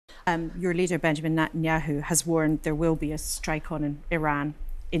Your leader, Benjamin Netanyahu, has warned there will be a strike on Iran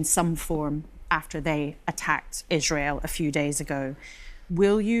in some form after they attacked Israel a few days ago.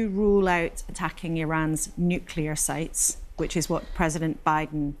 Will you rule out attacking Iran's nuclear sites, which is what President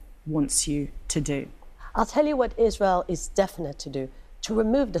Biden wants you to do? I'll tell you what Israel is definite to do, to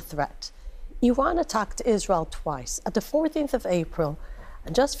remove the threat. Iran attacked Israel twice, at the 14th of April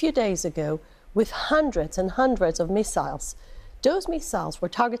and just a few days ago, with hundreds and hundreds of missiles. Those missiles were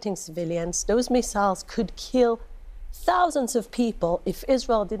targeting civilians. Those missiles could kill thousands of people if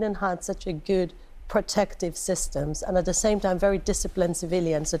Israel didn't have such a good protective systems and at the same time very disciplined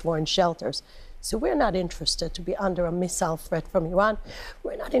civilians that were in shelters. So we're not interested to be under a missile threat from Iran.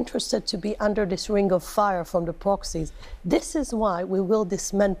 We're not interested to be under this ring of fire from the proxies. This is why we will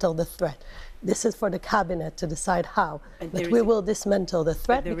dismantle the threat. This is for the cabinet to decide how, but we will dismantle the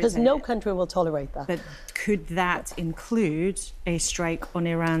threat because no country will tolerate that. But could that include a strike on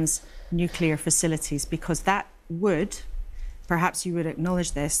Iran's nuclear facilities? Because that would, perhaps you would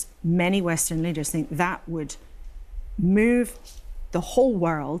acknowledge this, many Western leaders think that would move the whole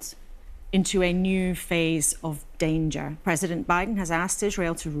world into a new phase of danger. President Biden has asked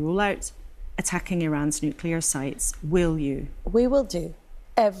Israel to rule out attacking Iran's nuclear sites. Will you? We will do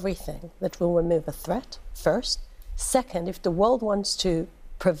everything that will remove a threat, first. Second, if the world wants to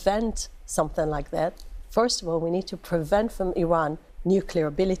prevent something like that, first of all, we need to prevent from Iran nuclear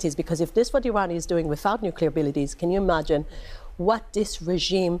abilities, because if this is what Iran is doing without nuclear abilities, can you imagine what this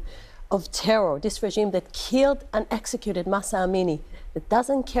regime of terror, this regime that killed and executed Mahsa Amini, that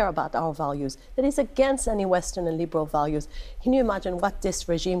doesn't care about our values, that is against any Western and liberal values, can you imagine what this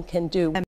regime can do?